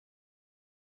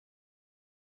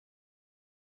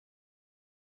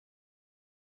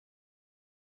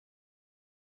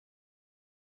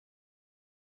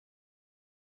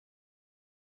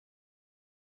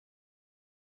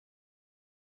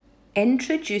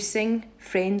Introducing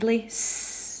friendly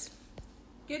s.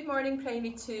 Good morning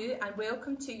Primary 2 and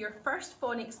welcome to your first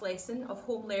phonics lesson of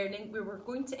home learning where we're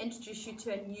going to introduce you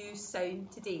to a new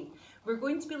sound today. We're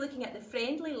going to be looking at the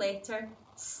friendly letter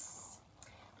s.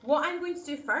 What I'm going to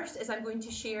do first is I'm going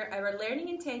to share our learning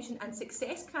intention and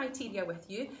success criteria with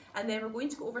you, and then we're going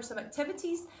to go over some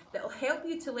activities that will help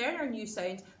you to learn our new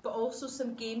sound, but also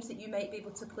some games that you might be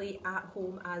able to play at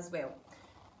home as well.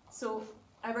 So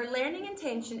our learning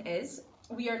intention is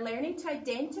we are learning to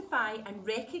identify and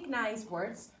recognise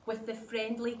words with the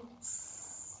friendly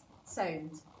s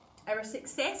sound. Our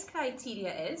success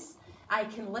criteria is I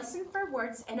can listen for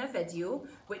words in a video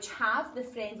which have the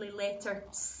friendly letter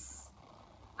s.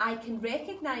 I can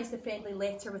recognise the friendly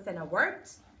letter within a word.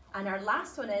 And our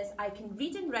last one is I can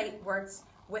read and write words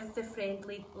with the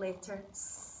friendly letter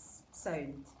s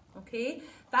sound. Okay,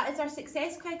 that is our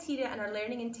success criteria and our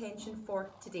learning intention for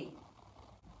today.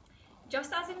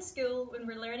 Just as in school, when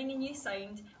we're learning a new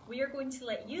sound, we are going to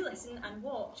let you listen and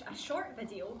watch a short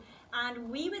video, and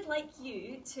we would like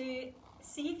you to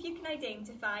see if you can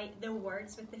identify the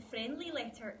words with the friendly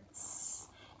letter S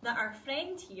that our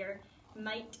friend here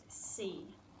might say.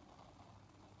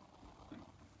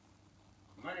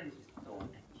 My name is Mr. Thorne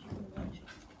and you are watching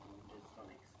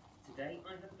Phonics. Today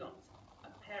I have got a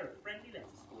pair of friendly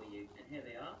letters for you, and here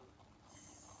they are.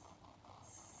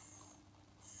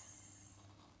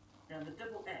 Now the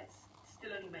double S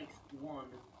still only makes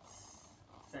one S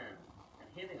sound, and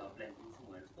here they are blended into some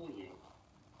words for you.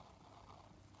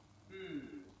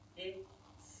 It's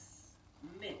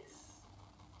miss.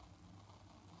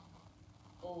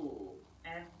 Oh,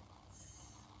 S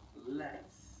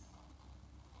less.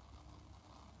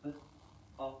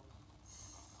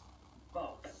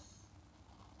 Box.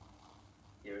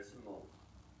 Here are some more.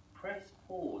 Press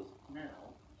pause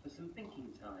now for some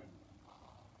thinking time.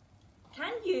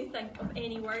 Can you think of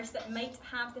any words that might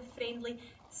have the friendly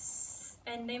S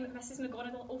in them? Mrs.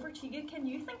 McGonagall, over to you. Can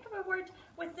you think of a word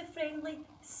with the friendly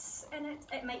S in it?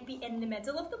 It might be in the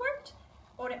middle of the word,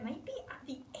 or it might be at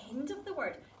the end of the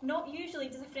word. Not usually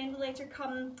does a friendly letter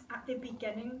come at the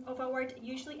beginning of a word,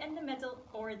 usually in the middle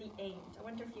or the end. I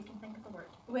wonder if you can think of a word.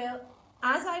 Well,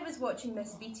 as I was watching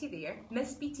Miss Beattie there,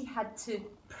 Miss Beattie had to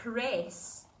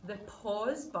press the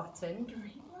pause button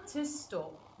to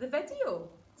stop the video.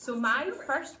 So my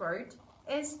first word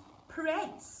is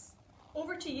press.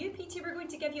 Over to you, Petey. We're going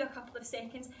to give you a couple of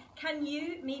seconds. Can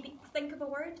you maybe think of a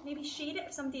word? Maybe share it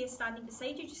if somebody is standing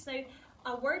beside you just now.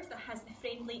 A word that has the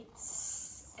friendly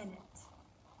S in it.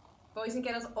 Boys and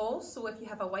girls, also if you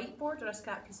have a whiteboard or a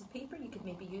scrap piece of paper, you could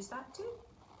maybe use that too.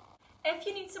 If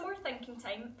you need some more thinking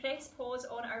time, press pause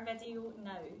on our video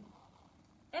now.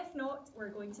 If not, we're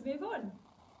going to move on.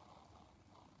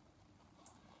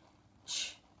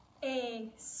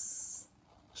 S,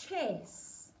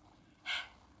 chess.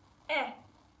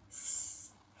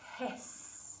 S,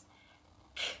 hiss.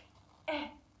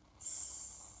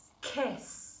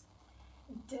 Kiss.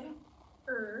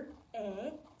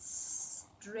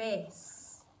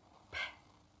 Stress.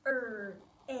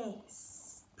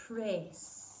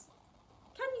 Press.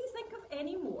 Can you think of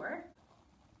any more?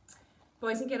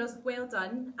 Boys and girls, well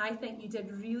done. I think you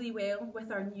did really well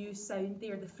with our new sound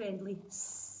there, the friendly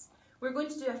S. We're going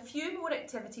to do a few more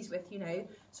activities with you now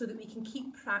so that we can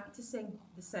keep practicing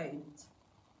the sound.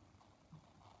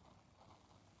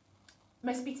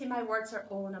 Miss Beattie, my words are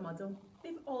all in a muddle.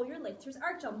 All your letters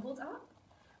are jumbled up.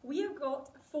 We have got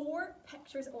 4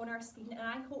 pictures on our screen and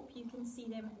I hope you can see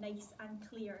them nice and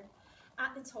clear.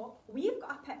 At the top, we've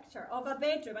got a picture of a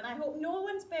bedroom, and I hope no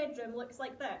one's bedroom looks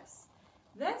like this.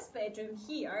 This bedroom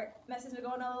here, Mrs.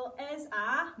 McGonagall, is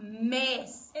a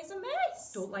mess. It's a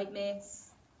mess. Don't like mess.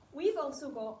 We've also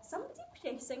got somebody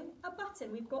pressing a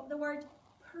button. We've got the word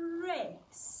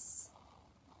press.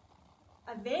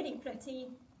 A very pretty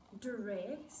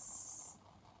dress.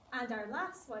 And our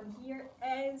last one here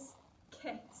is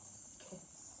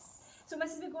kiss. So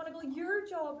Mrs. McGonagall, your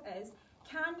job is,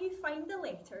 can you find the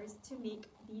letters to make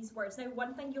these words? Now,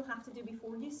 one thing you'll have to do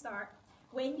before you start,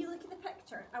 when you look at the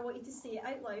picture, I want you to say it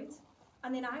out loud,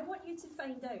 and then I want you to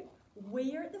find out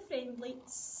where the friendly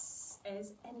S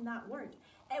is in that word.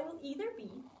 It will either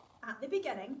be at the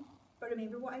beginning, but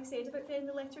remember what I said about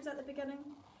friendly letters at the beginning?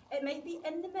 It might be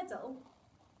in the middle,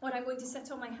 or I'm going to sit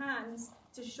on my hands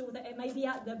to show that it might be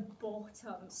at the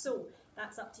bottom. So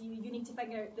that's up to you. You need to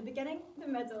figure out the beginning, the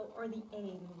middle, or the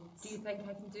end. Do you think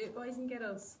I can do it, boys and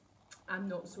girls? I'm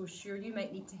not so sure. You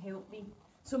might need to help me.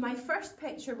 So my first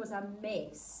picture was a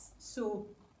mess. So,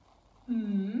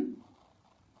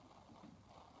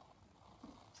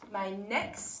 My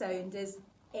next sound is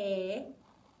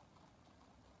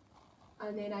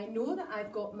and then I know that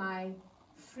I've got my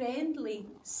friendly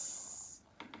s.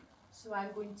 So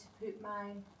I'm going to put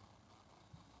my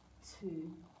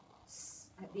two s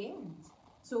at the end.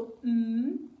 So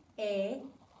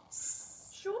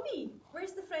s. Show me.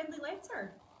 Where's the friendly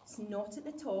letter? It's not at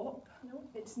the top. No.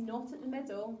 It's not at the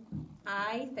middle.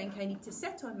 I think I need to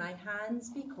sit on my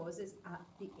hands because it's at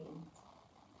the end.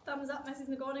 Thumbs up, Mrs.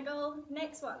 McGonagall.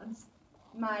 Next one.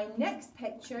 My next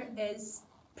picture is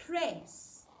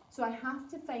press. So I have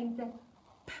to find the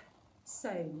p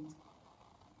sound.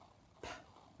 P.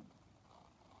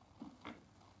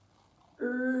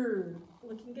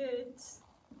 Looking good.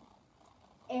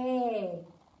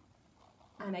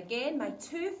 And again, my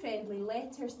two friendly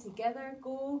letters together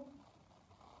go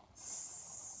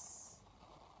s.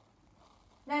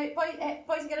 Now,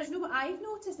 boys and girls, you know what I've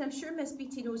noticed? I'm sure Miss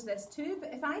Beattie knows this too,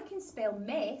 but if I can spell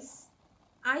mess,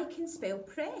 I can spell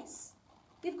press.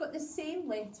 They've got the same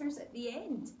letters at the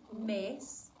end,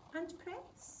 mess and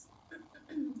press.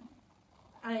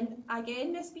 And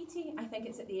again, Miss Beattie, I think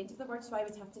it's at the end of the word, so I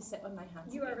would have to sit on my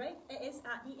hands. You are again. right. It is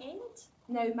at the end.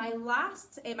 Now, my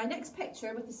next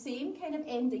picture with the same kind of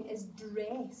ending is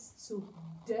dress. So,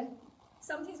 d.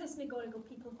 Sometimes, Miss McGonagall,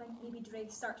 people think maybe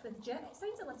dress starts with j. It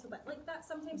sounds a little bit like that.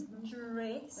 Sometimes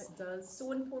dress. It does.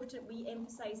 So important we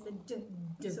emphasise the d.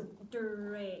 D. So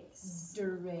dress.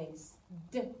 Dress.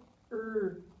 D.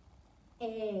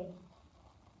 E.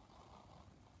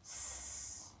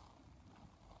 S.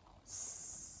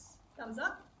 S. Thumbs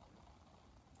up.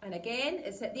 And again,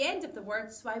 it's at the end of the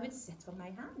word, so I would sit on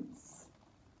my hands.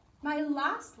 My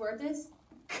last word is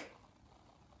k.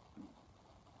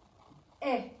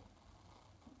 E.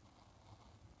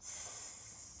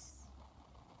 S.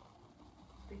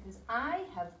 Because I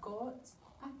have got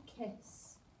a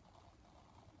kiss.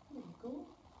 There you go.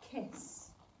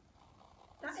 Kiss.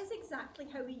 That is exactly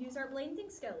how we use our blending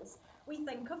skills. We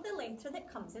think of the letter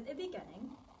that comes at the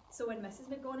beginning. So in Mrs.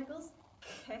 McGonagall's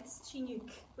kiss, she knew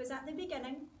k was at the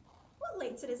beginning. What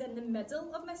letter is in the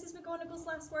middle of Mrs. McGonagall's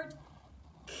last word?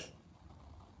 K.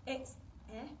 It's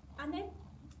e and then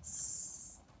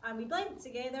s. And we blend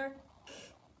together.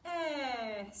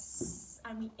 K, s.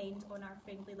 And we end on our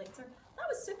friendly letter. That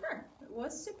was super. It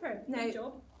was super. Good Now,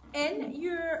 job. in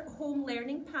your home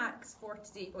learning packs for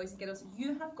today, boys and girls,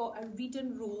 you have got a read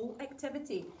and roll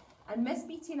activity. And Miss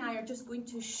Beattie and I are just going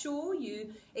to show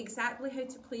you exactly how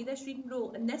to play this read and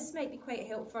roll. And this might be quite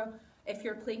helpful if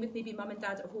you're playing with maybe mum and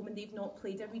dad at home and they've not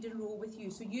played a read and roll with you.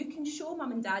 So you can show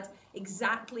mum and dad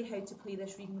exactly how to play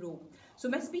this read and roll. So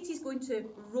Miss Beattie's going to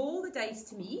roll the dice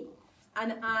to me,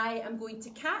 and I am going to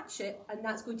catch it, and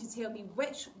that's going to tell me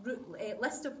which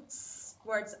list of s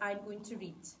words I'm going to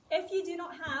read. If you do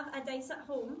not have a dice at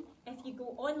home, if you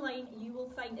go online, you will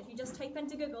find, if you just type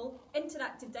into Google,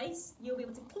 interactive dice, you'll be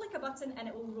able to click a button and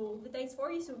it will roll the dice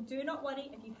for you, so do not worry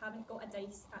if you haven't got a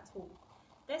dice at home.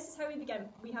 This is how we begin.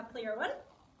 We have player 1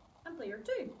 and player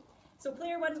 2. So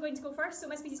player 1 is going to go first, so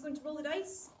Miss Beattie's going to roll the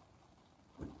dice.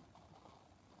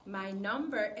 My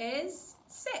number is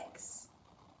 6.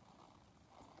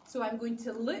 So I'm going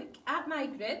to look at my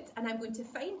grid and I'm going to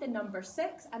find the number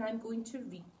 6 and I'm going to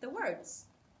read the words.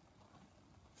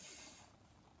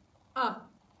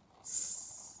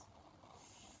 S.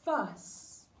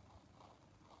 Fuss.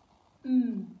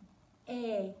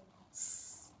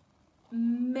 S.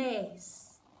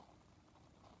 Mess.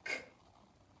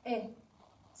 K.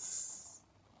 S.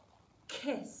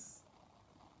 Kiss.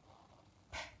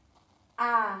 P.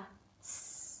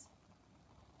 Ass.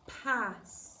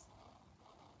 Pass.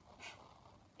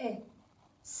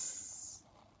 S.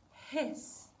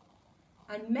 Hiss.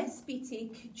 And Miss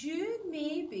Beattie, could you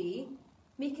maybe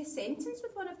make a sentence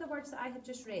with one of the words that I have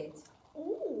just read?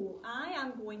 Oh, I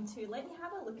am going to, let me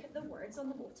have a look at the words on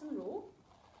the bottom row.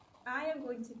 I am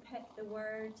going to pick the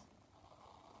word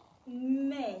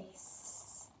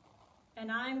mess.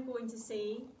 And I'm going to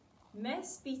say,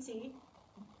 Miss Beattie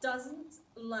doesn't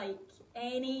like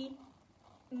any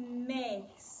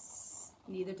mess.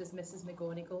 Neither does Mrs.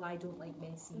 McGonagall. I don't like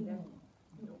mess either.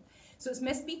 No. So it's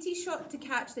Miss Beattie's shot to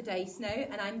catch the dice now,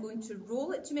 and I'm going to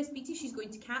roll it to Miss Beattie. She's going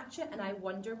to catch it, and I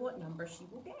wonder what number she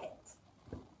will get.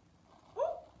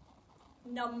 Oh,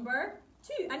 number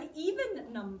 2, an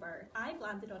even number. I've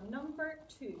landed on number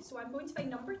 2. So I'm going to find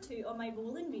number 2 on my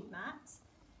roll and read mat.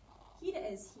 Here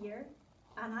it is here.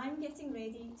 And I'm getting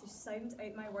ready to sound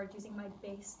out my word using my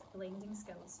best blending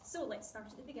skills. So let's start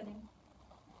at the beginning.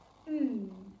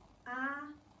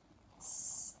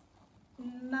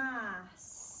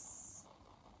 Mass.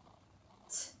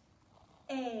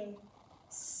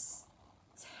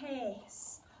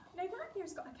 Tess. Now that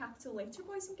there's got a capital letter,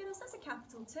 boys and girls, that's a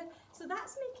capital T. So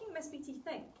that's making Miss Beattie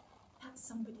think that's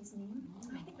somebody's name.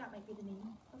 I think that might be the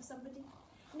name of somebody.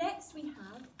 Next we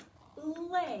have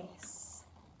less.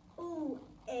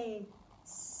 O-A-S.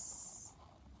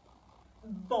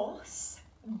 Boss.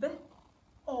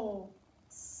 B-O-S.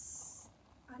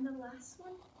 And the last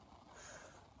one,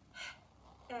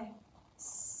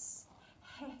 S.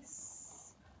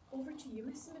 Hess. Over to you,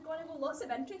 Mrs. McGonagall. Lots of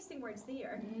interesting words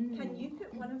there. Can you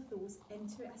put one of those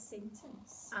into a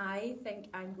sentence? I think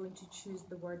I'm going to choose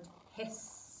the word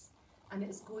hiss, and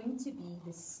it's going to be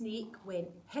the snake went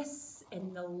hiss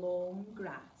in the long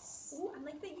grass. Oh, I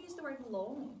like that you used the word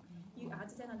long. You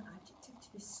added in an adjective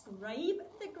to describe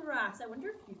the grass. I wonder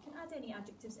if you can add any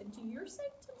adjectives into your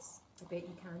sentence. I bet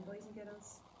you can, boys and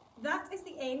girls. That is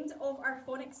the end of our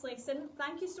phonics lesson.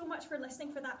 Thank you so much for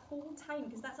listening for that whole time,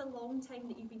 because that's a long time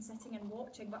that you've been sitting and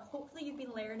watching, but hopefully you've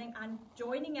been learning and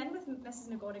joining in with Mrs.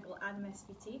 McGonagall and Miss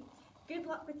Beattie. Good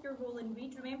luck with your roll and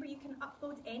read. Remember, you can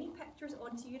upload any pictures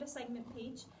onto your assignment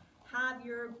page. Have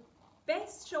your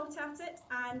best shot at it,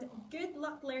 and good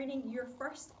luck learning your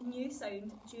first new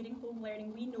sound during home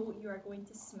learning. We know you are going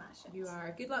to smash it. You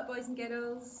are. Good luck, boys and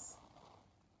girls.